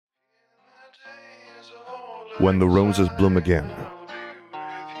When the Roses Bloom Again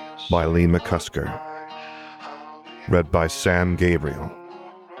by Lee McCusker. Read by Sam Gabriel.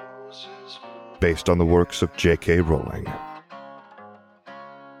 Based on the works of J.K. Rowling.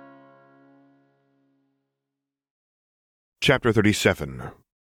 Chapter 37.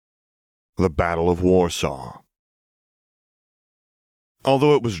 The Battle of Warsaw.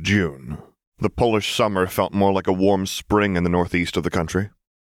 Although it was June, the Polish summer felt more like a warm spring in the northeast of the country.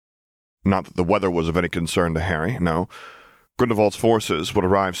 Not that the weather was of any concern to Harry, no. Grindelwald's forces would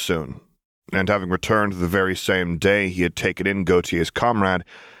arrive soon, and having returned the very same day he had taken in Gautier's comrade,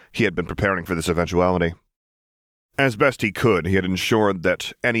 he had been preparing for this eventuality. As best he could, he had ensured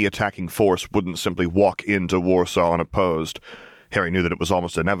that any attacking force wouldn't simply walk into Warsaw unopposed. Harry knew that it was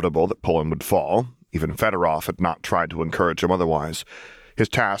almost inevitable that Poland would fall. Even Fedorov had not tried to encourage him otherwise. His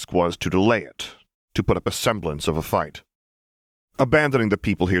task was to delay it, to put up a semblance of a fight. Abandoning the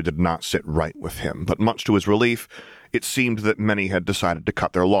people here did not sit right with him, but much to his relief, it seemed that many had decided to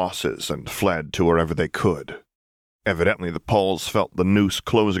cut their losses and fled to wherever they could. Evidently, the Poles felt the noose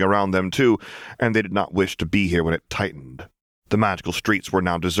closing around them too, and they did not wish to be here when it tightened. The magical streets were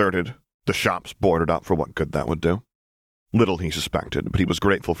now deserted, the shops boarded up for what good that would do. Little he suspected, but he was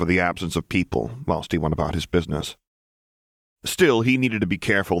grateful for the absence of people whilst he went about his business. Still, he needed to be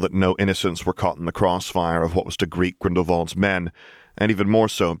careful that no innocents were caught in the crossfire of what was to greet Grindelwald's men, and even more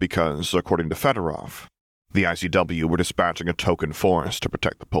so because, according to Fedorov, the ICW were dispatching a token force to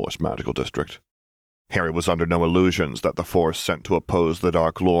protect the Polish magical district. Harry was under no illusions that the force sent to oppose the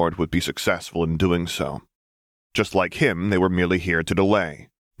Dark Lord would be successful in doing so. Just like him, they were merely here to delay,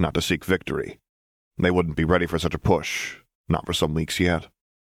 not to seek victory. They wouldn't be ready for such a push, not for some weeks yet.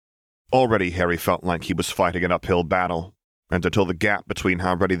 Already Harry felt like he was fighting an uphill battle, and until the gap between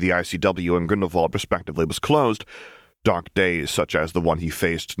how ready the ICW and Grindelwald respectively was closed, dark days such as the one he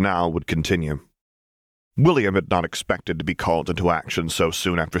faced now would continue. William had not expected to be called into action so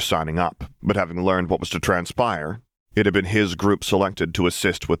soon after signing up, but having learned what was to transpire, it had been his group selected to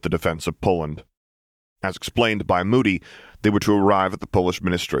assist with the defense of Poland. As explained by Moody, they were to arrive at the Polish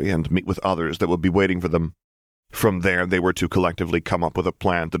ministry and meet with others that would be waiting for them. From there, they were to collectively come up with a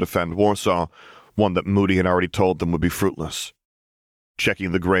plan to defend Warsaw, one that Moody had already told them would be fruitless.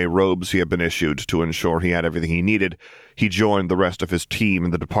 Checking the gray robes he had been issued to ensure he had everything he needed, he joined the rest of his team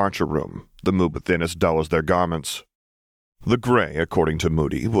in the departure room, the mood within as dull as their garments. The gray, according to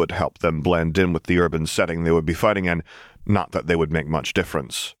Moody, would help them blend in with the urban setting they would be fighting in, not that they would make much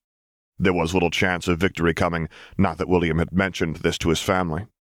difference. There was little chance of victory coming, not that William had mentioned this to his family.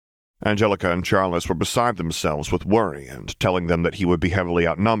 Angelica and Charles were beside themselves with worry, and telling them that he would be heavily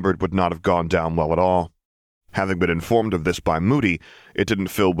outnumbered would not have gone down well at all. Having been informed of this by Moody, it didn't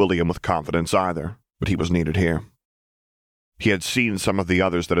fill William with confidence either, but he was needed here. He had seen some of the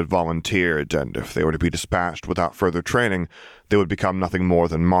others that had volunteered, and if they were to be dispatched without further training, they would become nothing more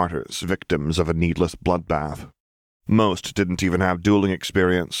than martyrs, victims of a needless bloodbath. Most didn't even have dueling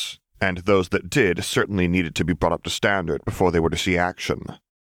experience, and those that did certainly needed to be brought up to standard before they were to see action.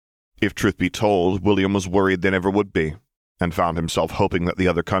 If truth be told, William was worried they never would be, and found himself hoping that the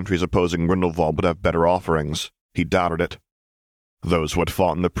other countries opposing Grindelwald would have better offerings. He doubted it. Those who had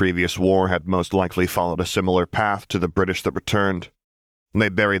fought in the previous war had most likely followed a similar path to the British that returned. They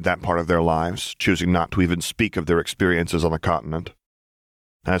buried that part of their lives, choosing not to even speak of their experiences on the continent.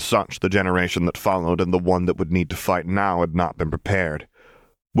 As such, the generation that followed and the one that would need to fight now had not been prepared.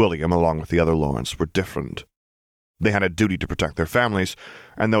 William, along with the other lords, were different. They had a duty to protect their families,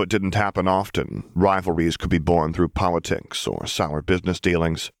 and though it didn't happen often, rivalries could be born through politics or sour business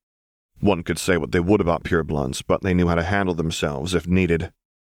dealings. One could say what they would about purebloods, but they knew how to handle themselves if needed.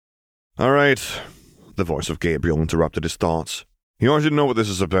 "All right," the voice of Gabriel interrupted his thoughts. "You already know what this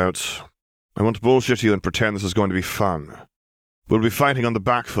is about. I won't bullshit you and pretend this is going to be fun. We'll be fighting on the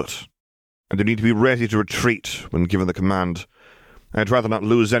back foot, and you need to be ready to retreat when given the command. I'd rather not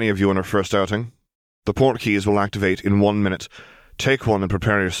lose any of you on our first outing. The port keys will activate in 1 minute. Take one and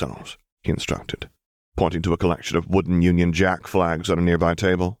prepare yourselves," he instructed, pointing to a collection of wooden Union Jack flags on a nearby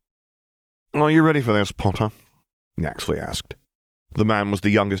table. "Are you ready for this, Potter?" Yaxley asked. The man was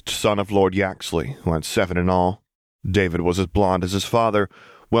the youngest son of Lord Yaxley, who had 7 in all. David was as blond as his father,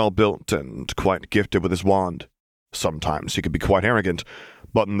 well-built and quite gifted with his wand. Sometimes he could be quite arrogant,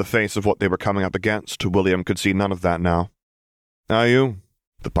 but in the face of what they were coming up against, William could see none of that now. "Are you?"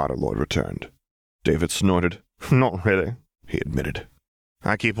 the Potter Lord returned. David snorted. "Not really," he admitted.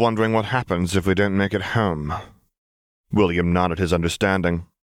 "I keep wondering what happens if we don't make it home." William nodded his understanding.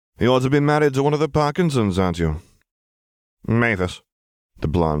 "You ought to be married to one of the Parkinsons, aren't you?" "Mavis," the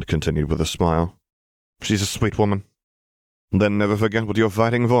blonde continued with a smile. "She's a sweet woman." "Then never forget what you're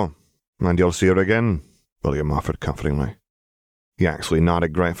fighting for. And you'll see her again, William offered comfortingly. Yaxley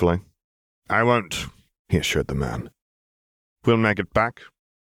nodded gratefully. I won't, he assured the man. We'll make it back.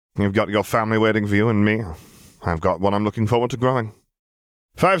 You've got your family waiting for you, and me. I've got one I'm looking forward to growing.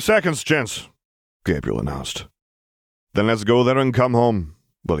 5 seconds, gents, Gabriel announced. Then let's go there and come home,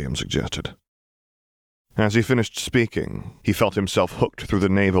 William suggested. As he finished speaking, he felt himself hooked through the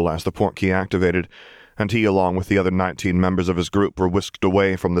navel as the port key activated, and he, along with the other 19 members of his group, were whisked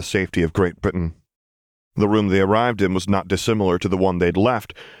away from the safety of Great Britain. The room they arrived in was not dissimilar to the one they'd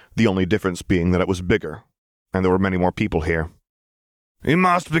left, the only difference being that it was bigger, and there were many more people here. "He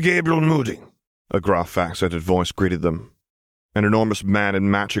must be Gabriel Moody," a gruff, accented voice greeted them. An enormous man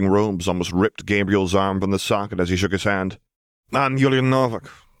in matching robes almost ripped Gabriel's arm from the socket as he shook his hand. "I'm Julian Novak,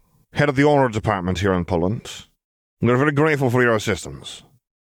 head of the Honor Department here in Poland. We're very grateful for your assistance."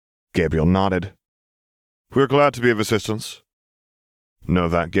 Gabriel nodded. "We're glad to be of assistance."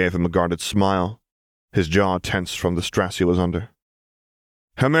 Novak gave him a guarded smile, his jaw tense from the stress he was under.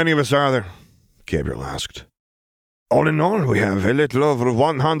 "How many of us are there?" Gabriel asked. "All in all, we have a little over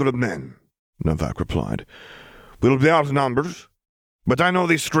 100 men," Novak replied. "We'll be outnumbered, but I know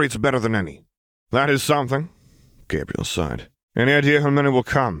these streets better than any." "That is something," Gabriel sighed. "Any idea how many will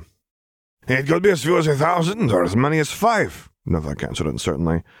come?" "It could be as few as 1,000 or as many as 5, Novak answered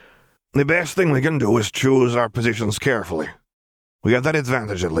uncertainly. "The best thing we can do is choose our positions carefully. We have that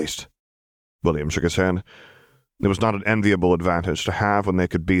advantage at least." William shook his head. It was not an enviable advantage to have when they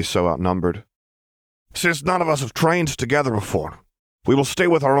could be so outnumbered. "Since none of us have trained together before, we will stay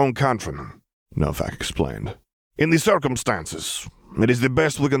with our own countrymen," Novak explained. "In these circumstances, it is the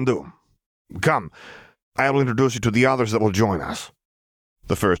best we can do. Come, I will introduce you to the others that will join us."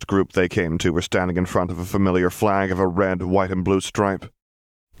 The first group they came to were standing in front of a familiar flag of a red, white, and blue stripe.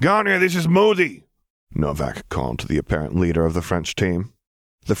 "Garnier, this is Moody," Novak called to the apparent leader of the French team.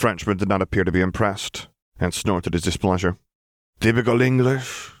 The Frenchman did not appear to be impressed, and snorted his displeasure. "Typical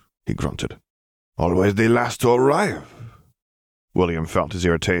English," he grunted. "Always the last to arrive." William felt his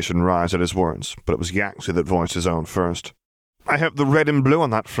irritation rise at his words, but it was Yaxley that voiced his own first. "I hope the red and blue on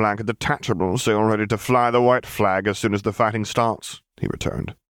that flag are detachable, so you're ready to fly the white flag as soon as the fighting starts," he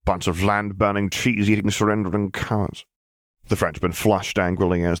returned. "Bunch of land-burning, cheese-eating, surrendering cowards." The Frenchman flushed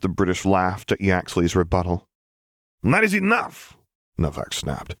angrily as the British laughed at Yaxley's rebuttal. "That is enough," Novak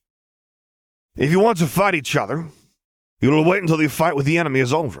snapped. "If you want to fight each other, you will wait until the fight with the enemy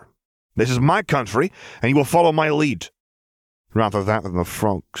is over. This is my country, and you will follow my lead." "Rather that than the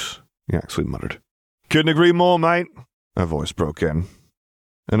frogs," Yaxley muttered. "Couldn't agree more, mate," a voice broke in.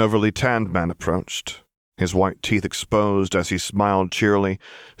 An overly tanned man approached, his white teeth exposed as he smiled cheerily,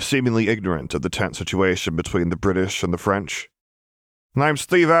 seemingly ignorant of the tense situation between the British and the French. "I'm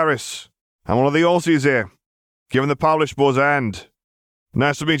Steve Harris. I'm one of the Aussies here, giving the Polish boys a hand."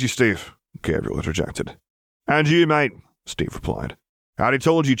 "Nice to meet you, Steve," Gabriel interjected. "And you, mate," Steve replied. "I already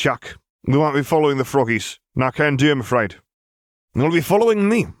told you, Chuck. We won't be following the froggies. Not can do, I'm afraid." "You'll be following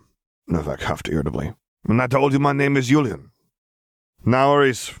me," Novak huffed irritably. "And I told you my name is Julian." "No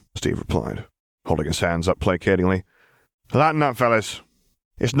worries," Steve replied, holding his hands up placatingly. "Lighten up, fellas.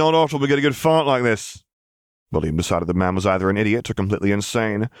 It's not often we get a good fight like this." William decided the man was either an idiot or completely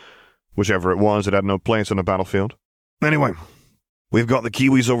insane. Whichever it was, it had no place on a battlefield. "Anyway, we've got the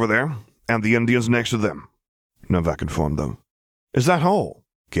Kiwis over there, and the Indians next to them," Novak informed them. "Is that all?"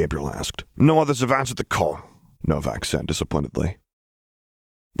 Gabriel asked. "No others have answered the call," Novak said disappointedly.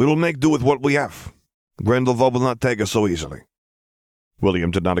 "We will make do with what we have. Grindelwald will not take us so easily."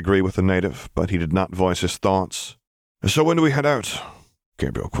 William did not agree with the native, but he did not voice his thoughts. "So when do we head out?"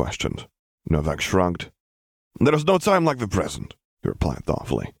 Gabriel questioned. Novak shrugged. "There is no time like the present," he replied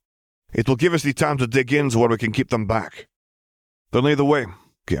thoughtfully. "It will give us the time to dig in to where we can keep them back." "Then lead the way,"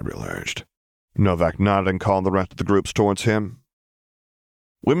 Gabriel urged. Novak nodded and called the rest of the groups towards him.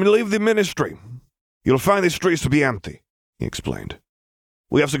 "When we leave the ministry, you'll find the streets to be empty," he explained.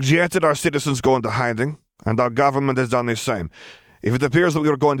 "We have suggested our citizens go into hiding, and our government has done the same. If it appears that we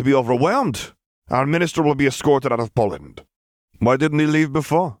are going to be overwhelmed, our minister will be escorted out of Poland." "Why didn't he leave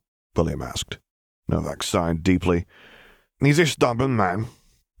before?" William asked. Novak sighed deeply. "He's a stubborn man,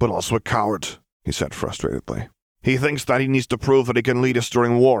 but also a coward," he said frustratedly. "He thinks that he needs to prove that he can lead us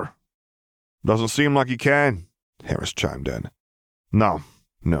during war." "Doesn't seem like he can," Harris chimed in. "No,"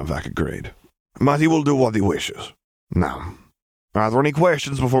 Novak agreed. "But he will do what he wishes. Now, are there any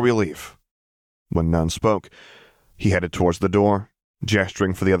questions before we leave?" When none spoke, he headed towards the door,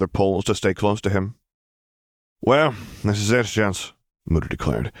 gesturing for the other Poles to stay close to him. "Well, this is it, gents," Moody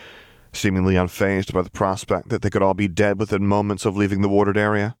declared, seemingly unfazed by the prospect that they could all be dead within moments of leaving the warded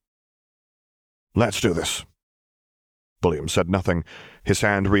area. "Let's do this." William said nothing, his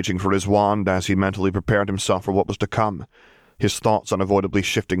hand reaching for his wand as he mentally prepared himself for what was to come, his thoughts unavoidably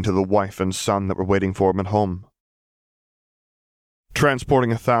shifting to the wife and son that were waiting for him at home.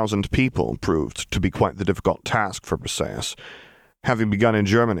 Transporting 1,000 people proved to be quite the difficult task for Briseis. Having begun in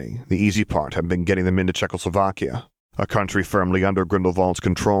Germany, the easy part had been getting them into Czechoslovakia, a country firmly under Grindelwald's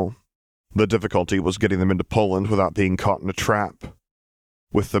control. The difficulty was getting them into Poland without being caught in a trap.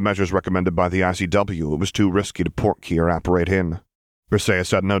 With the measures recommended by the ICW, it was too risky to portkey or apparate in.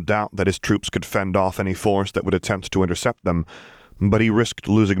 Briseis had no doubt that his troops could fend off any force that would attempt to intercept them, but he risked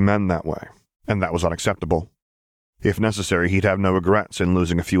losing men that way, and that was unacceptable. If necessary, he'd have no regrets in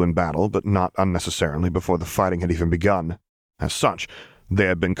losing a few in battle, but not unnecessarily before the fighting had even begun. As such, they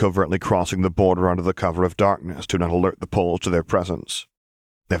had been covertly crossing the border under the cover of darkness to not alert the Poles to their presence.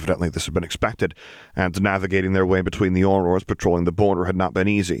 Evidently this had been expected, and navigating their way between the Aurors patrolling the border had not been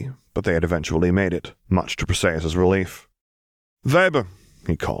easy, but they had eventually made it, much to Briseis' relief. "Weber,"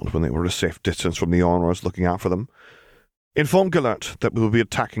 he called when they were a safe distance from the Aurors looking out for them. "Inform Gellert that we will be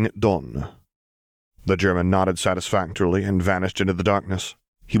attacking at dawn." The German nodded satisfactorily and vanished into the darkness.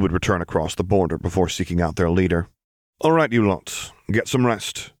 He would return across the border before seeking out their leader. "All right, you lot, get some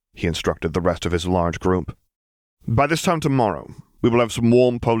rest," he instructed the rest of his large group. "By this time tomorrow, we will have some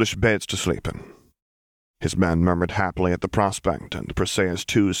warm Polish beds to sleep in." His men murmured happily at the prospect, and Briseis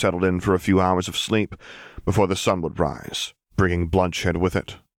too settled in for a few hours of sleep before the sun would rise, bringing bloodshed with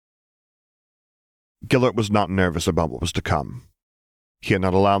it. Gellert was not nervous about what was to come. He had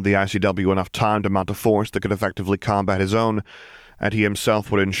not allowed the ICW enough time to mount a force that could effectively combat his own, and he himself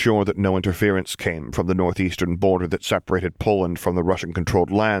would ensure that no interference came from the northeastern border that separated Poland from the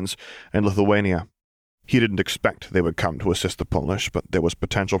Russian-controlled lands and Lithuania. He didn't expect they would come to assist the Polish, but there was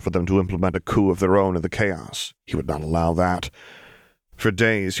potential for them to implement a coup of their own in the chaos. He would not allow that. For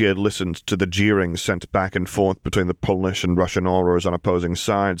days he had listened to the jeering sent back and forth between the Polish and Russian Aurors on opposing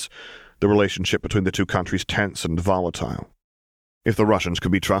sides, the relationship between the two countries tense and volatile. If the Russians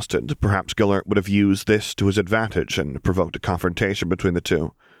could be trusted, perhaps Gellert would have used this to his advantage and provoked a confrontation between the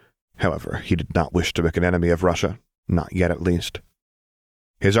two. However, he did not wish to make an enemy of Russia, not yet at least.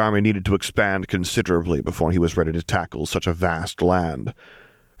 His army needed to expand considerably before he was ready to tackle such a vast land.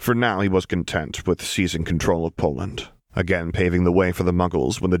 For now he was content with seizing control of Poland, again paving the way for the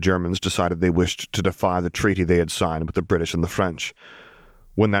Muggles when the Germans decided they wished to defy the treaty they had signed with the British and the French.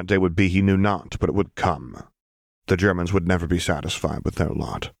 When that day would be he knew not, but it would come. The Germans would never be satisfied with their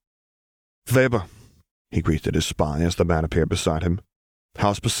lot. "Weber," he greeted his spy as the man appeared beside him.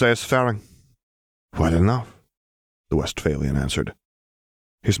 "How's Briseis faring?" "Well enough," the Westphalian answered.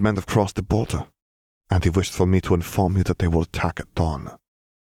 "His men have crossed the border, and he wished for me to inform you that they will attack at dawn."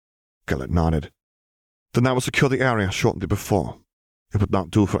 Gellert nodded. "Then I will secure the area shortly before. It would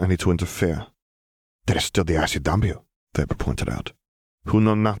not do for any to interfere." "There is still the ICW," Weber pointed out, "who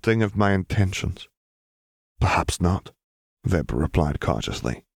know nothing of my intentions." "Perhaps not," Weber replied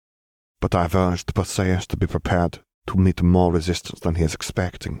cautiously. "But I've urged Briseis to be prepared to meet more resistance than he is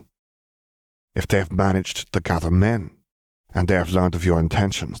expecting. If they have managed to gather men, and they have learned of your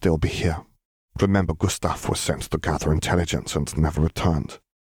intentions, they will be here. Remember, Gustav was sent to gather intelligence and never returned.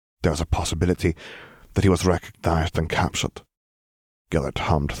 There is a possibility that he was recognized and captured." Gellert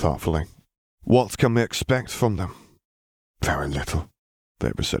hummed thoughtfully. "What can we expect from them?" "Very little,"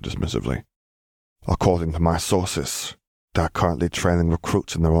 Weber said dismissively. "According to my sources, they are currently training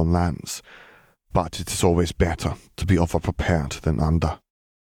recruits in their own lands, but it is always better to be over-prepared than under."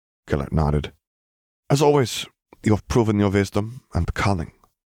 Gellert nodded. "As always, you have proven your wisdom and cunning,"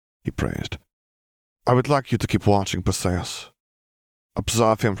 he praised. "I would like you to keep watching Briseis.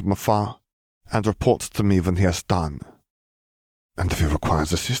 Observe him from afar, and report to me when he has done." "And if he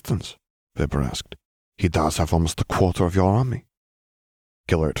requires assistance?" Weber asked. "He does have almost a quarter of your army."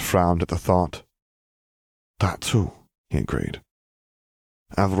 Gellert frowned at the thought. "That too," he agreed.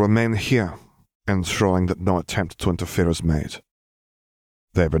 "I will remain here, ensuring that no attempt to interfere is made."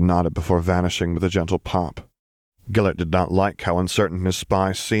 Weber nodded before vanishing with a gentle pop. Gellert did not like how uncertain his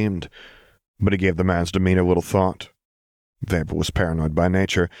spy seemed, but he gave the man's demeanor little thought. Weber was paranoid by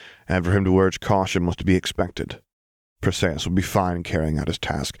nature, and for him to urge caution was to be expected. Briseis would be fine carrying out his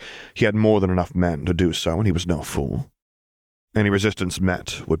task. He had more than enough men to do so, and he was no fool. Any resistance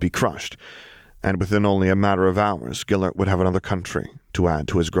met would be crushed, and within only a matter of hours, Gellert would have another country to add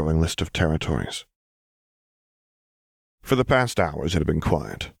to his growing list of territories. For the past hours it had been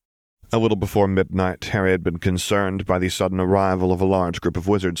quiet. A little before midnight, Harry had been concerned by the sudden arrival of a large group of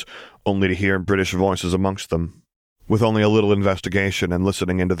wizards, only to hear British voices amongst them. With only a little investigation and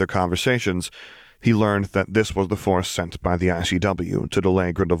listening into their conversations, he learned that this was the force sent by the ICW to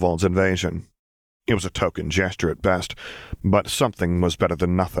delay Grindelwald's invasion. It was a token gesture at best, but something was better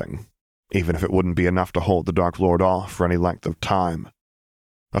than nothing, even if it wouldn't be enough to hold the Dark Lord off for any length of time.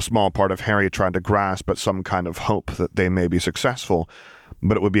 A small part of Harry tried to grasp at some kind of hope that they may be successful,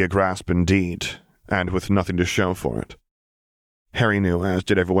 but it would be a grasp indeed, and with nothing to show for it. Harry knew, as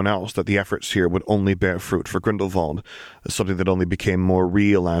did everyone else, that the efforts here would only bear fruit for Grindelwald, something that only became more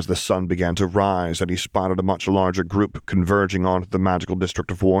real as the sun began to rise and he spotted a much larger group converging onto the magical district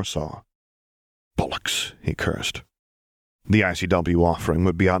of Warsaw. Bollocks, he cursed. The ICW offering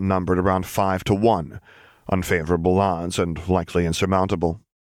would be outnumbered around 5-1, unfavorable odds and likely insurmountable.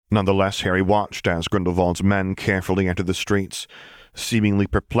 Nonetheless, Harry watched as Grindelwald's men carefully entered the streets, seemingly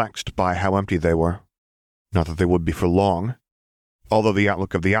perplexed by how empty they were. Not that they would be for long. Although the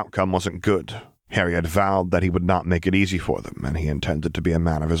outlook of the outcome wasn't good, Harry had vowed that he would not make it easy for them, and he intended to be a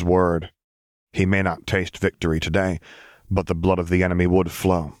man of his word. He may not taste victory today, but the blood of the enemy would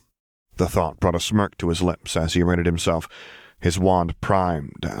flow. The thought brought a smirk to his lips as he rated himself, his wand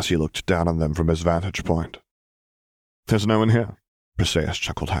primed as he looked down on them from his vantage point. "There's no one here," Perseus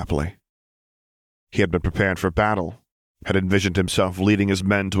chuckled happily. He had been prepared for battle, had envisioned himself leading his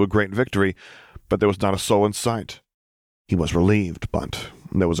men to a great victory, but there was not a soul in sight. He was relieved, but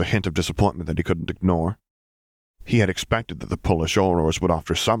there was a hint of disappointment that he couldn't ignore. He had expected that the Polish Aurors would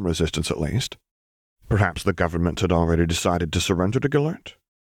offer some resistance at least. Perhaps the government had already decided to surrender to Gellert?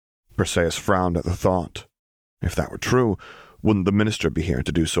 Perseus frowned at the thought. If that were true, wouldn't the minister be here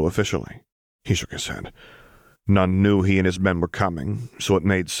to do so officially? He shook his head. None knew he and his men were coming, so it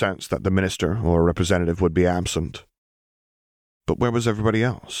made sense that the minister or a representative would be absent. But where was everybody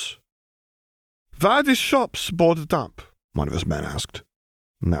else? "Why are these shops boarded up?" one of his men asked.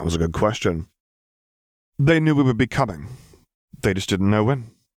 And that was a good question. "They knew we would be coming. They just didn't know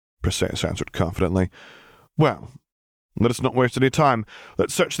when," Perseus answered confidently. "Well, let us not waste any time.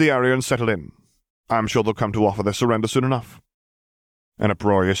 Let's search the area and settle in. I'm sure they'll come to offer their surrender soon enough." An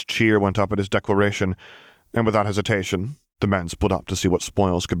uproarious cheer went up at his declaration, and without hesitation, the men split up to see what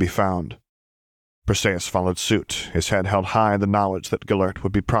spoils could be found. Perseus followed suit, his head held high in the knowledge that Gellert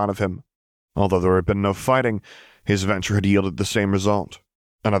would be proud of him. Although there had been no fighting, his venture had yielded the same result.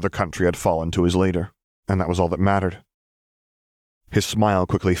 Another country had fallen to his leader, and that was all that mattered. His smile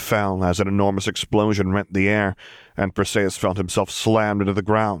quickly fell as an enormous explosion rent the air, and Perseus felt himself slammed into the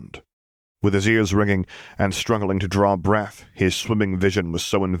ground. With his ears ringing and struggling to draw breath, his swimming vision was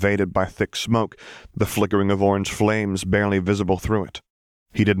so invaded by thick smoke, the flickering of orange flames barely visible through it.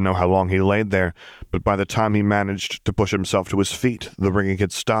 He didn't know how long he laid there, but by the time he managed to push himself to his feet, the ringing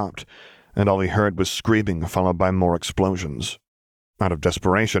had stopped, and all he heard was screaming followed by more explosions. Out of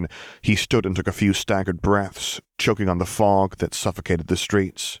desperation, he stood and took a few staggered breaths, choking on the fog that suffocated the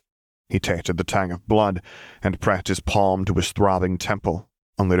streets. He tasted the tang of blood and pressed his palm to his throbbing temple,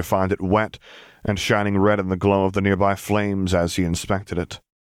 only to find it wet and shining red in the glow of the nearby flames as he inspected it.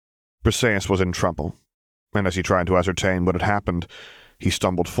 Perseus was in trouble, and as he tried to ascertain what had happened, he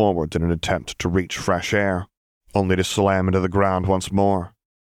stumbled forward in an attempt to reach fresh air, only to slam into the ground once more.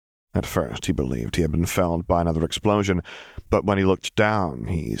 At first he believed he had been felled by another explosion, but when he looked down,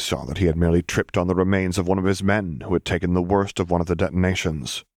 he saw that he had merely tripped on the remains of one of his men who had taken the worst of one of the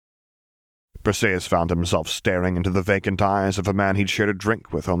detonations. Perseus found himself staring into the vacant eyes of a man he'd shared a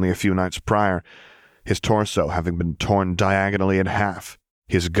drink with only a few nights prior, his torso having been torn diagonally in half,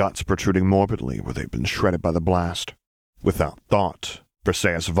 his guts protruding morbidly where they'd been shredded by the blast. Without thought,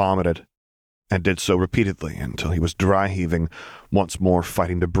 Perseus vomited, and did so repeatedly until he was dry-heaving, once more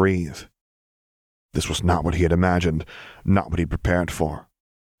fighting to breathe. This was not what he had imagined, not what he'd prepared for,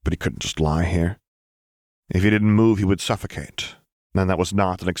 but he couldn't just lie here. If he didn't move, he would suffocate, and that was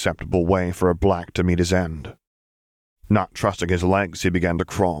not an acceptable way for a black to meet his end. Not trusting his legs, he began to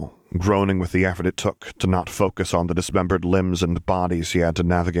crawl, groaning with the effort it took to not focus on the dismembered limbs and bodies he had to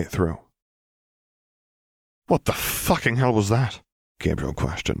navigate through. "What the fucking hell was that?" Gabriel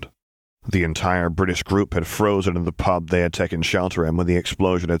questioned. The entire British group had frozen in the pub they had taken shelter in when the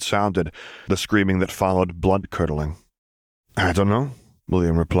explosion had sounded, the screaming that followed blood-curdling. "I don't know,"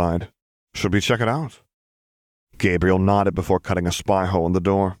 William replied. "Should we check it out?" Gabriel nodded before cutting a spy hole in the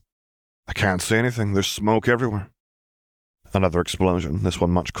door. "I can't see anything. There's smoke everywhere." Another explosion, this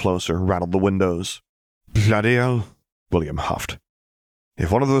one much closer, rattled the windows. "Bloody hell," William huffed.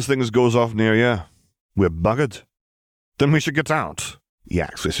 "If one of those things goes off near you, we're buggered." "Then we should get out,"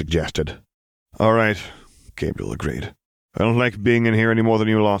 Yaxley suggested. "All right," Gabriel agreed. "I don't like being in here any more than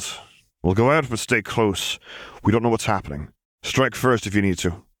you lot. We'll go out, but stay close. We don't know what's happening. Strike first if you need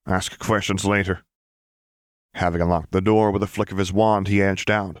to. Ask questions later." Having unlocked the door with a flick of his wand, he edged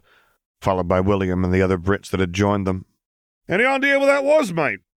out, followed by William and the other Brits that had joined them. "Any idea what that was,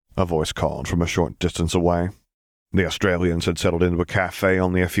 mate?" a voice called from a short distance away. The Australians had settled into a cafe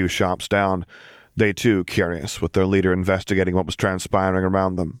only a few shops down, they too curious, with their leader investigating what was transpiring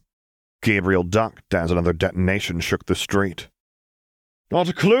around them. Gabriel ducked as another detonation shook the street. "Not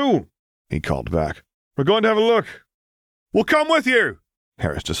a clue," he called back. "We're going to have a look." "We'll come with you,"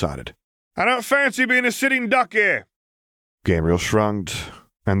 Harris decided. "I don't fancy being a sitting duck here." Gabriel shrugged,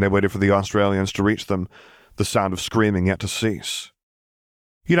 and they waited for the Australians to reach them, the sound of screaming yet to cease.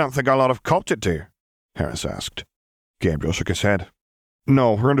 "You don't think our lot have copped it, do you?" Harris asked. Gabriel shook his head.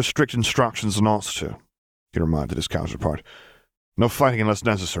 "No, we're under strict instructions not to," he reminded his counterpart. "No fighting unless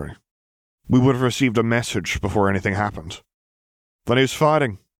necessary. We would have received a message before anything happened." "Then who's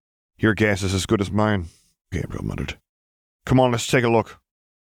fighting?" "Your guess is as good as mine," Gabriel muttered. "Come on, let's take a look."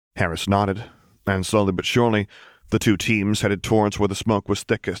 Harris nodded, and slowly but surely, the two teams headed towards where the smoke was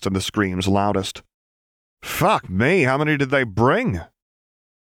thickest and the screams loudest. "Fuck me, how many did they bring?"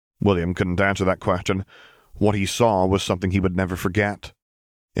 William couldn't answer that question. What he saw was something he would never forget.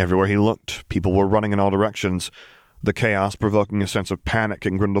 Everywhere he looked, people were running in all directions, the chaos provoking a sense of panic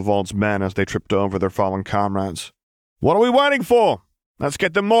in Grindelwald's men as they tripped over their fallen comrades. "What are we waiting for? Let's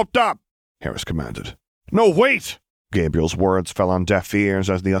get them mopped up," Harris commanded. "No, wait!" Gabriel's words fell on deaf ears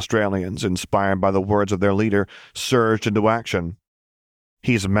as the Australians, inspired by the words of their leader, surged into action.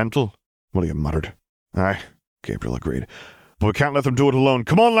 "He's mental," William muttered. "Aye," Gabriel agreed. "But we can't let them do it alone.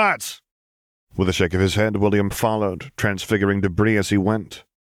 Come on, lads!" With a shake of his head, William followed, transfiguring debris as he went.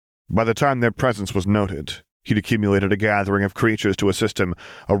 By the time their presence was noted, he'd accumulated a gathering of creatures to assist him,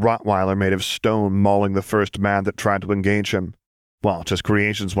 a Rottweiler made of stone mauling the first man that tried to engage him. While his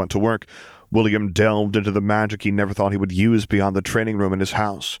creations went to work, William delved into the magic he never thought he would use beyond the training room in his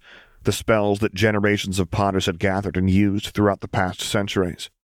house, the spells that generations of potters had gathered and used throughout the past centuries.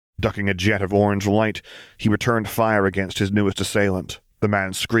 Ducking a jet of orange light, he returned fire against his newest assailant, the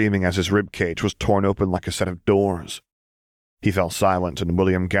man screaming as his ribcage was torn open like a set of doors. He fell silent, and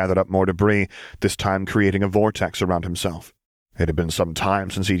William gathered up more debris, this time creating a vortex around himself. It had been some time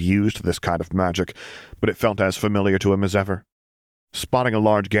since he'd used this kind of magic, but it felt as familiar to him as ever. Spotting a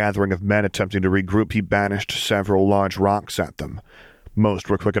large gathering of men attempting to regroup, he banished several large rocks at them. Most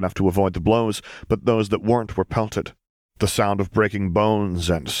were quick enough to avoid the blows, but those that weren't were pelted. The sound of breaking bones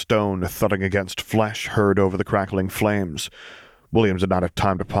and stone thudding against flesh heard over the crackling flames. William did not have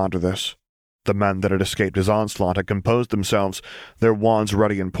time to ponder this. The men that had escaped his onslaught had composed themselves, their wands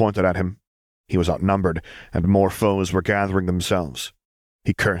ready and pointed at him. He was outnumbered, and more foes were gathering themselves.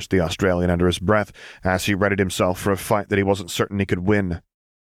 He cursed the Australian under his breath as he readied himself for a fight that he wasn't certain he could win.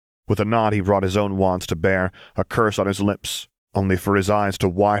 With a nod, he brought his own wands to bear, a curse on his lips, only for his eyes to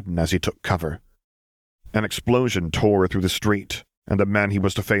widen as he took cover. An explosion tore through the street, and the man he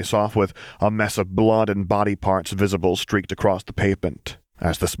was to face off with, a mess of blood and body parts visible, streaked across the pavement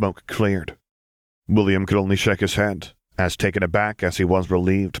as the smoke cleared. William could only shake his head, as taken aback as he was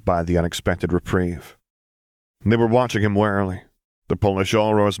relieved by the unexpected reprieve. They were watching him warily. The Polish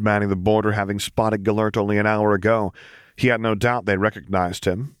Aurors manning the border having spotted Gellert only an hour ago. He had no doubt they recognized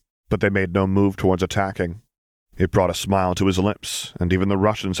him, but they made no move towards attacking. It brought a smile to his lips, and even the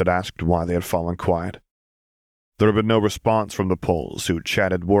Russians had asked why they had fallen quiet. There had been no response from the Poles, who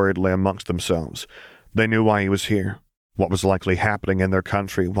chatted worriedly amongst themselves. They knew why he was here, what was likely happening in their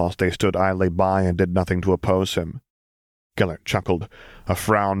country, whilst they stood idly by and did nothing to oppose him. Gellert chuckled, a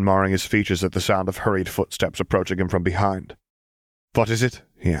frown marring his features at the sound of hurried footsteps approaching him from behind. "What is it?"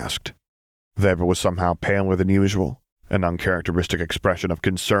 he asked. Weber was somehow paler than usual, an uncharacteristic expression of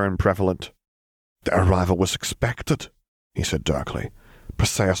concern prevalent. "The arrival was expected," he said darkly.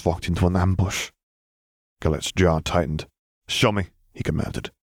 "Perseus walked into an ambush." Gellert's jaw tightened. "Show me," he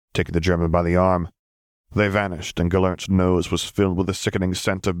commanded, taking the German by the arm. They vanished, and Gellert's nose was filled with a sickening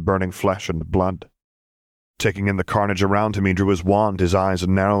scent of burning flesh and blood. Taking in the carnage around him, he drew his wand, his eyes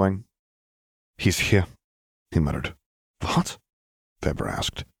narrowing. "He's here," he muttered. "What?" Weber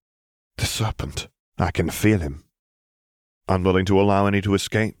asked. "The serpent. I can feel him." Unwilling to allow any to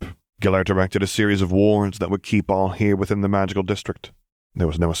escape, Gellert erected a series of wards that would keep all here within the magical district. There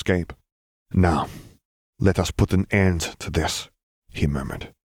was no escape. "Now, let us put an end to this," he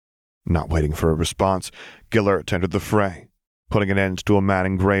murmured. Not waiting for a response, Gellert entered the fray, putting an end to a man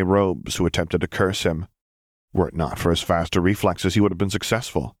in grey robes who attempted to curse him. Were it not for his faster reflexes, he would have been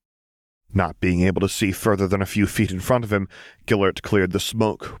successful. Not being able to see further than a few feet in front of him, Gellert cleared the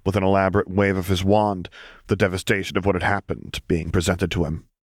smoke with an elaborate wave of his wand, the devastation of what had happened being presented to him.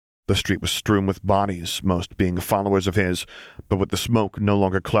 The street was strewn with bodies, most being followers of his, but with the smoke no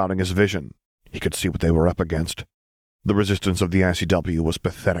longer clouding his vision, he could see what they were up against. The resistance of the ICW was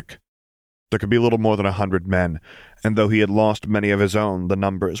pathetic. There could be little more than 100 men, and though he had lost many of his own, the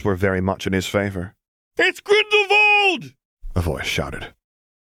numbers were very much in his favor. "It's Grindelwald!" a voice shouted.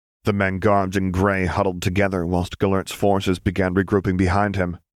 The men garbed in grey huddled together whilst Gelert's forces began regrouping behind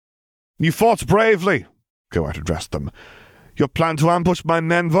him. "You fought bravely," Gelert addressed them. "Your plan to ambush my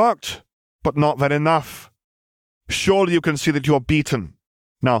men worked, but not well enough. Surely you can see that you are beaten.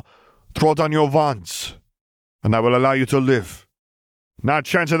 Now, throw down your wands, and I will allow you to live." "Not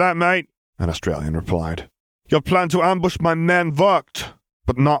a chance of that, mate," an Australian replied. "Your plan to ambush my men worked,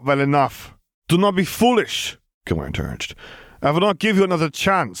 but not well enough. Do not be foolish," Gelert urged. "I will not give you another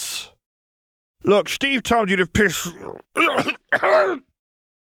chance. Look, Steve told you to piss..."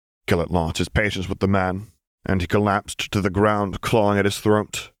 Gelert lost his patience with the man, and he collapsed to the ground, clawing at his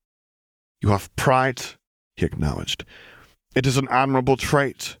throat. "You have pride," he acknowledged. "It is an admirable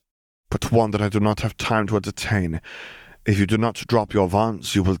trait, but one that I do not have time to entertain. If you do not drop your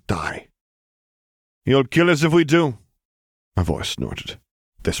wands, you will die." "You'll kill us if we do," a voice snorted,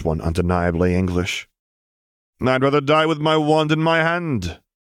 this one undeniably English. "I'd rather die with my wand in my hand."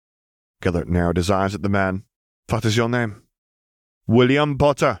 Gelert narrowed his eyes at the man. "What is your name?" "William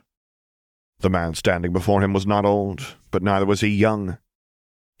Potter." The man standing before him was not old, but neither was he young.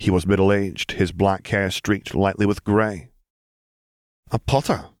 He was middle-aged, his black hair streaked lightly with grey. "A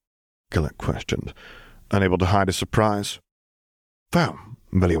Potter?" Gelert questioned, unable to hide his surprise. "Well,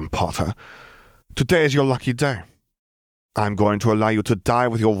 William Potter, today is your lucky day. I'm going to allow you to die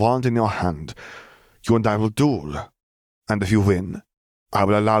with your wand in your hand. You and I will duel, and if you win, I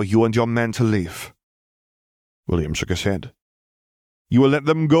will allow you and your men to leave." William shook his head. "You will let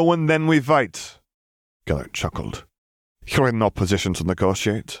them go and then we fight," Gelert chuckled. "You're in no position to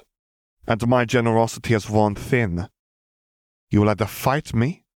negotiate, and my generosity has worn thin. You will either fight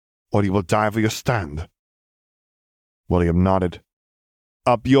me, or you will die where you stand." William nodded.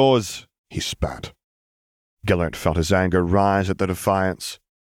 "Up yours," he spat. Gelert felt his anger rise at the defiance,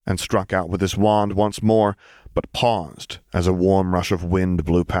 and struck out with his wand once more, but paused as a warm rush of wind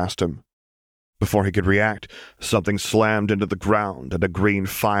blew past him. Before he could react, something slammed into the ground, and a green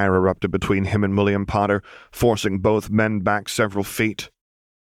fire erupted between him and William Potter, forcing both men back several feet.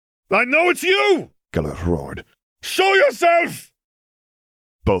 "I know it's you!" Gelert roared. "Show yourself!"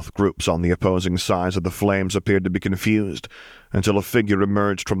 Both groups on the opposing sides of the flames appeared to be confused, until a figure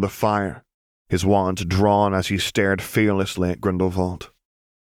emerged from the fire, his wand drawn as he stared fearlessly at Grindelwald.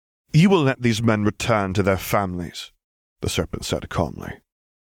 "You will let these men return to their families," the serpent said calmly.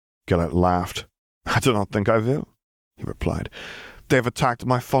 Gelert laughed. "I do not think I will," he replied. "They have attacked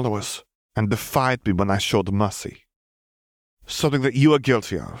my followers, and defied me when I showed mercy." "Something that you are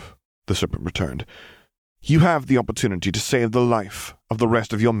guilty of," the serpent returned. "You have the opportunity to save the life of the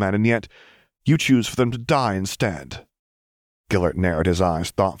rest of your men, and yet you choose for them to die instead." Gelert narrowed his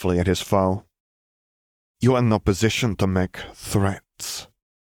eyes thoughtfully at his foe. "You are in no position to make threats."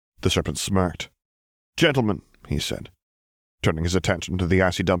 The serpent smirked. "Gentlemen," he said, turning his attention to the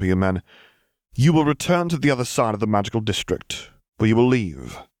ICW men, "you will return to the other side of the magical district, where you will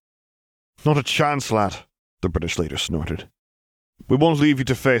leave." "Not a chance, lad," the British leader snorted. "We won't leave you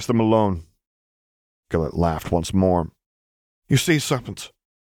to face them alone." Gelert laughed once more. "You see, serpent,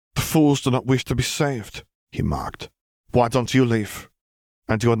 the fools do not wish to be saved," he mocked. "Why don't you leave?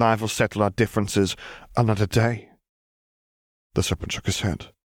 And you and I will settle our differences another day." The serpent shook his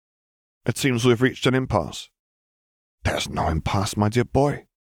head. "It seems we have reached an impasse." "There's no impasse, my dear boy,"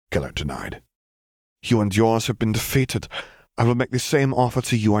 Gelert denied. "You and yours have been defeated. I will make the same offer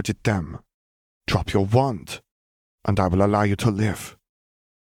to you I did them. Drop your wand, and I will allow you to live."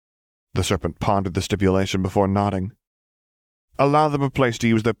 The serpent pondered the stipulation before nodding. "Allow them a place to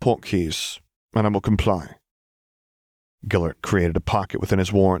use their port keys, and I will comply." Gelert created a pocket within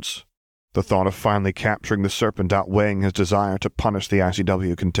his wards, the thought of finally capturing the serpent outweighing his desire to punish the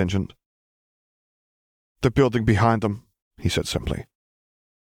ICW contingent. "The building behind them," he said simply.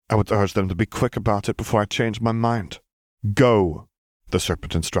 "I would urge them to be quick about it before I change my mind." "Go," the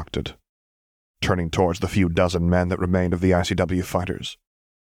serpent instructed, turning towards the few dozen men that remained of the ICW fighters.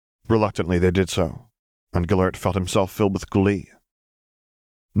 Reluctantly they did so, and Gelert felt himself filled with glee.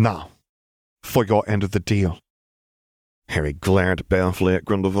 "Now, for your end of the deal." Harry glared balefully at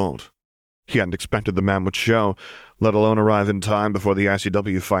Grindelwald. He hadn't expected the man would show, let alone arrive in time before the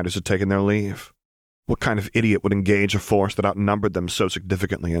ICW fighters had taken their leave. What kind of idiot would engage a force that outnumbered them so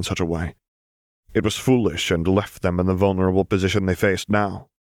significantly in such a way? It was foolish and left them in the vulnerable position they faced now.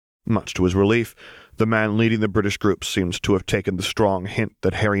 Much to his relief, the man leading the British group seemed to have taken the strong hint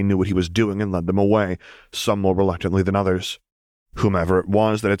that Harry knew what he was doing and led them away, some more reluctantly than others. Whomever it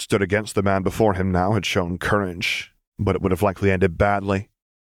was that had stood against the man before him now had shown courage, but it would have likely ended badly.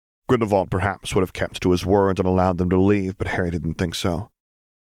 Grindelwald perhaps would have kept to his word and allowed them to leave, but Harry didn't think so.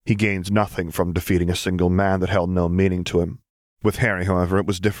 He gained nothing from defeating a single man that held no meaning to him. With Harry, however, it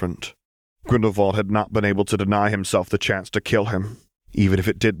was different. Grindelwald had not been able to deny himself the chance to kill him, even if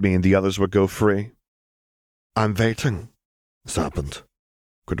it did mean the others would go free. "I'm waiting, serpent."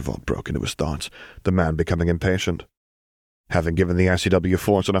 Grindelwald broke into his thoughts, the man becoming impatient. Having given the ICW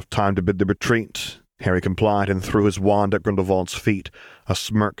force enough time to bid them retreat, Harry complied and threw his wand at Grindelwald's feet, a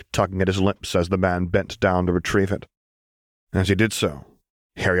smirk tugging at his lips as the man bent down to retrieve it. As he did so,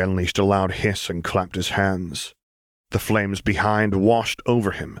 Harry unleashed a loud hiss and clapped his hands. The flames behind washed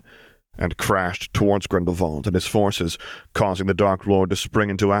over him and crashed towards Grindelwald and his forces, causing the Dark Lord to spring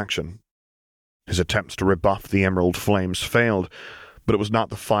into action. His attempts to rebuff the emerald flames failed, but it was not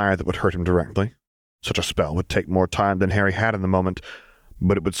the fire that would hurt him directly. Such a spell would take more time than Harry had in the moment,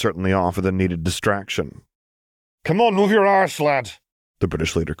 but it would certainly offer the needed distraction. "Come on, move your arse, lad," the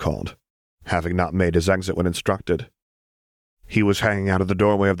British leader called, having not made his exit when instructed. He was hanging out of the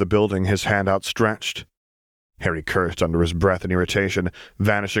doorway of the building, his hand outstretched. Harry cursed under his breath in irritation,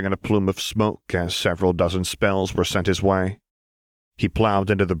 vanishing in a plume of smoke as several dozen spells were sent his way. He plowed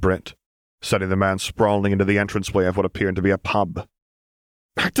into the Brit, sending the man sprawling into the entranceway of what appeared to be a pub.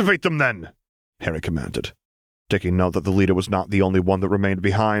 "Activate them, then!" Harry commanded, taking note that the leader was not the only one that remained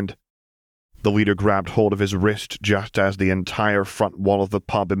behind. The leader grabbed hold of his wrist just as the entire front wall of the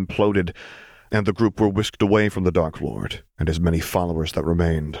pub imploded, and the group were whisked away from the Dark Lord and his many followers that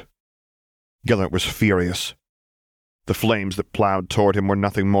remained. Gellert was furious. The flames that plowed toward him were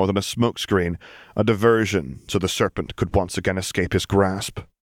nothing more than a smokescreen, a diversion so the serpent could once again escape his grasp.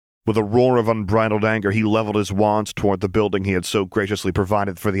 With a roar of unbridled anger, he leveled his wand toward the building he had so graciously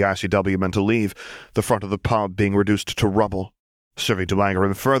provided for the ICW men to leave, the front of the pub being reduced to rubble. Serving to anger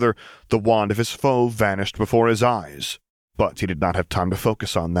him further, the wand of his foe vanished before his eyes, but he did not have time to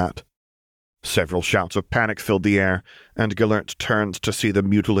focus on that. Several shouts of panic filled the air, and Gellert turned to see the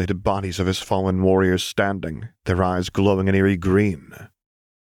mutilated bodies of his fallen warriors standing, their eyes glowing an eerie green.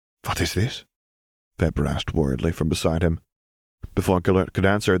 "What is this?" Weber asked worriedly from beside him. Before Gellert could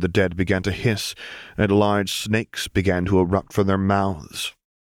answer, the dead began to hiss, and large snakes began to erupt from their mouths.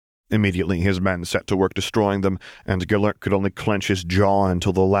 Immediately his men set to work destroying them, and Gellert could only clench his jaw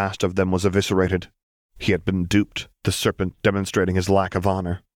until the last of them was eviscerated. He had been duped, the serpent demonstrating his lack of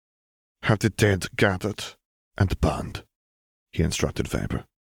honor. "Have the dead gathered and burned," he instructed Weber.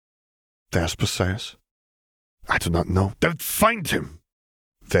 "There's Perseus." "I do not know." "Then find him!"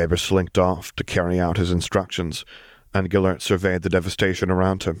 Weber slinked off to carry out his instructions, and Gellert surveyed the devastation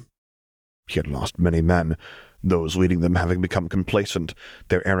around him. He had lost many men, those leading them having become complacent,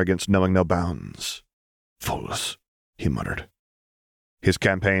 their arrogance knowing no bounds. "Fools," he muttered. His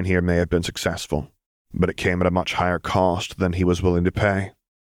campaign here may have been successful, but it came at a much higher cost than he was willing to pay.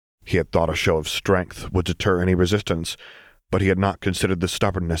 He had thought a show of strength would deter any resistance, but he had not considered the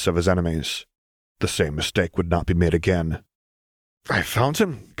stubbornness of his enemies. The same mistake would not be made again. "I found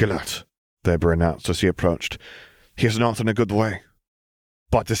him, Gellert," Weber announced as he approached. "He is not in a good way."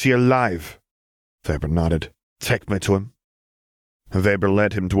 "But is he alive?" Weber nodded. "Take me to him." Weber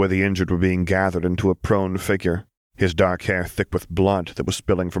led him to where the injured were being gathered into a prone figure, his dark hair thick with blood that was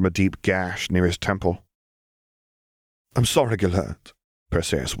spilling from a deep gash near his temple. "I'm sorry, Gellert,"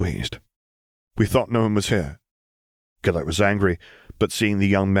 Perseus wheezed. "We thought no one was here." Gellert was angry, but seeing the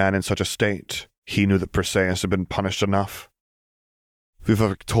young man in such a state, he knew that Perseus had been punished enough. "We were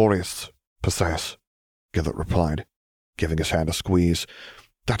victorious, Perseus," Gellert replied, giving his hand a squeeze.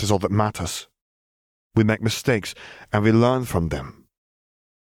 "That is all that matters. We make mistakes, and we learn from them."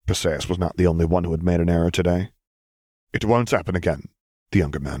 Perseus was not the only one who had made an error today. "It won't happen again," the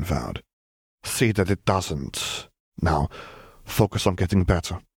younger man vowed. "See that it doesn't. Now, focus on getting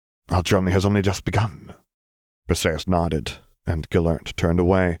better. Our journey has only just begun." Perseus nodded, and Gellert turned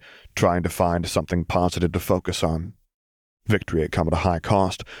away, trying to find something positive to focus on. Victory had come at a high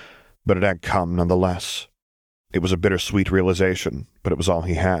cost, but it had come nonetheless. It was a bittersweet realization, but it was all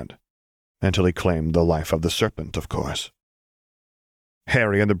he had. Until he claimed the life of the serpent, of course.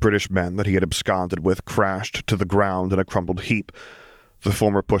 Harry and the British men that he had absconded with crashed to the ground in a crumpled heap, the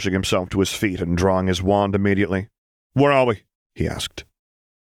former pushing himself to his feet and drawing his wand immediately. "Where are we?" he asked.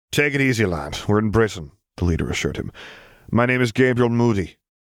 "Take it easy, lad. We're in Britain," the leader assured him. "My name is Gabriel Moody."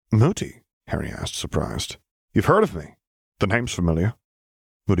 "Moody?" Harry asked, surprised. "You've heard of me? The name's familiar."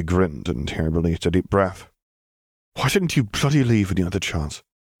 Moody grinned, and Harry released a deep breath. "Why didn't you bloody leave when you had the chance?"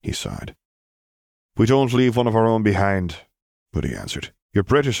 he sighed. "We don't leave one of our own behind," Moody answered. "You're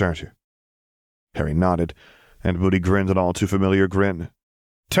British, aren't you?" Harry nodded, and Moody grinned an all-too-familiar grin.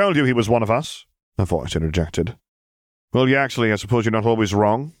 "Told you he was one of us," a voice interjected. "Well, I suppose you're not always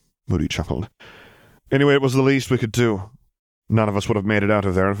wrong," Moody chuckled. Anyway, it was the least we could do. None of us would have made it out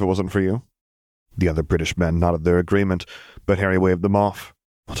of there if it wasn't for you. The other British men nodded their agreement, but Harry waved them off.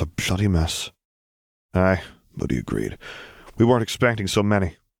 What a bloody mess. Aye, Moody agreed. We weren't expecting so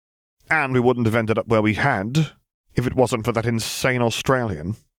many. And we wouldn't have ended up where we had if it wasn't for that insane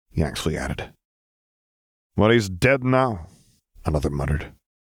Australian, Yaxley added. Well, he's dead now, another muttered.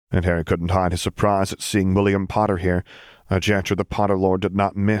 And Harry couldn't hide his surprise at seeing William Potter here, a gesture the Potter Lord did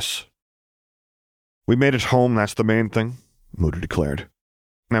not miss. We made it home, that's the main thing, Moody declared.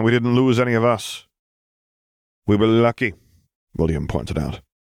 And we didn't lose any of us. We were lucky, William pointed out.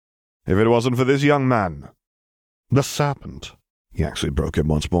 If it wasn't for this young man. The serpent, Yaxley broke in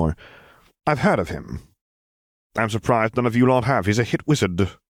once more. I've heard of him. I'm surprised none of you lot have. He's a hit wizard.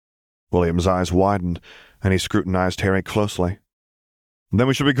 William's eyes widened, and he scrutinized Harry closely. Then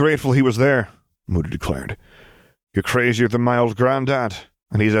we should be grateful he was there, Moody declared. You're crazier than my old granddad,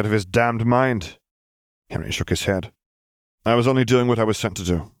 and he's out of his damned mind. Harry shook his head. I was only doing what I was sent to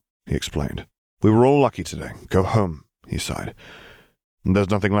do, he explained. We were all lucky today. Go home, he sighed.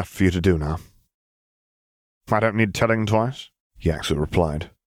 There's nothing left for you to do now. I don't need telling twice, Yaxley replied,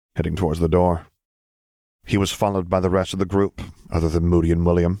 heading towards the door. He was followed by the rest of the group, other than Moody and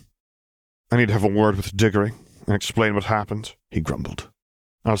William. I need to have a word with Diggory and explain what happened, he grumbled.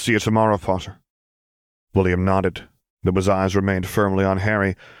 I'll see you tomorrow, Potter. William nodded, though his eyes remained firmly on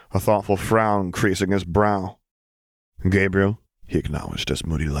Harry, a thoughtful frown creasing his brow. Gabriel, he acknowledged as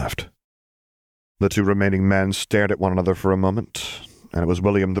Moody left. The two remaining men stared at one another for a moment, and it was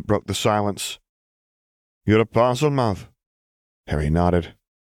William that broke the silence. You're a parcel, Mav. Harry nodded.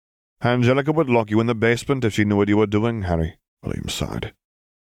 Angelica would lock you in the basement if she knew what you were doing, Harry, William sighed,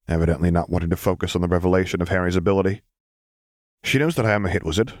 evidently not wanting to focus on the revelation of Harry's ability. She knows that I am a hit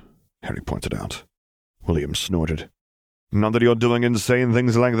wizard, Harry pointed out. William snorted. Not that you're doing insane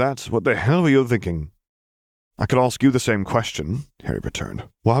things like that. What the hell were you thinking? I could ask you the same question, Harry returned.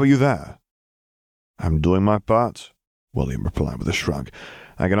 Why were you there? I'm doing my part, William replied with a shrug.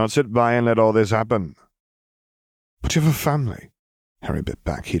 I cannot sit by and let all this happen. But you have a family, Harry bit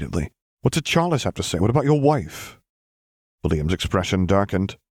back heatedly. What did Charles have to say? What about your wife? William's expression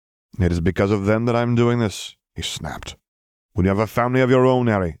darkened. It is because of them that I'm doing this, he snapped. When you have a family of your own,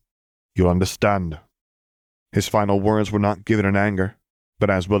 Harry, you'll understand. His final words were not given in anger, but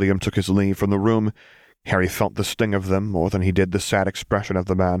as William took his leave from the room, Harry felt the sting of them more than he did the sad expression of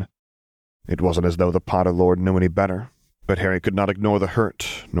the man. It wasn't as though the Potter Lord knew any better, but Harry could not ignore the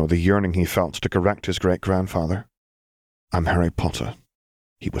hurt, nor the yearning he felt to correct his great-grandfather. I'm Harry Potter,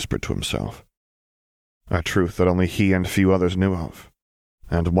 he whispered to himself. A truth that only he and few others knew of,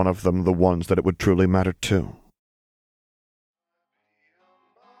 and one of them the ones that it would truly matter to.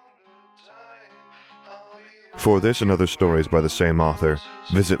 For this and other stories by the same author,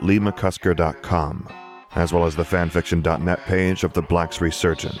 visit leemccusker.com, as well as the fanfiction.net page of The Black's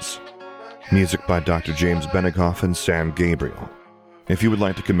Resurgence. Music by Dr. James Benegoff and Sam Gabriel. If you would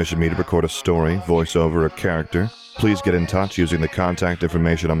like to commission me to record a story, voiceover, or character, please get in touch using the contact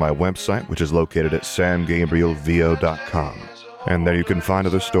information on my website, which is located at samgabrielvo.com. And there you can find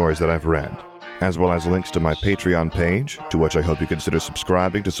other stories that I've read, as well as links to my Patreon page, to which I hope you consider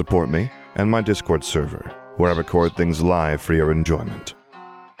subscribing to support me, and my Discord server, where I record things live for your enjoyment.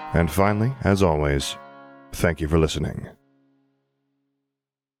 And finally, as always, thank you for listening.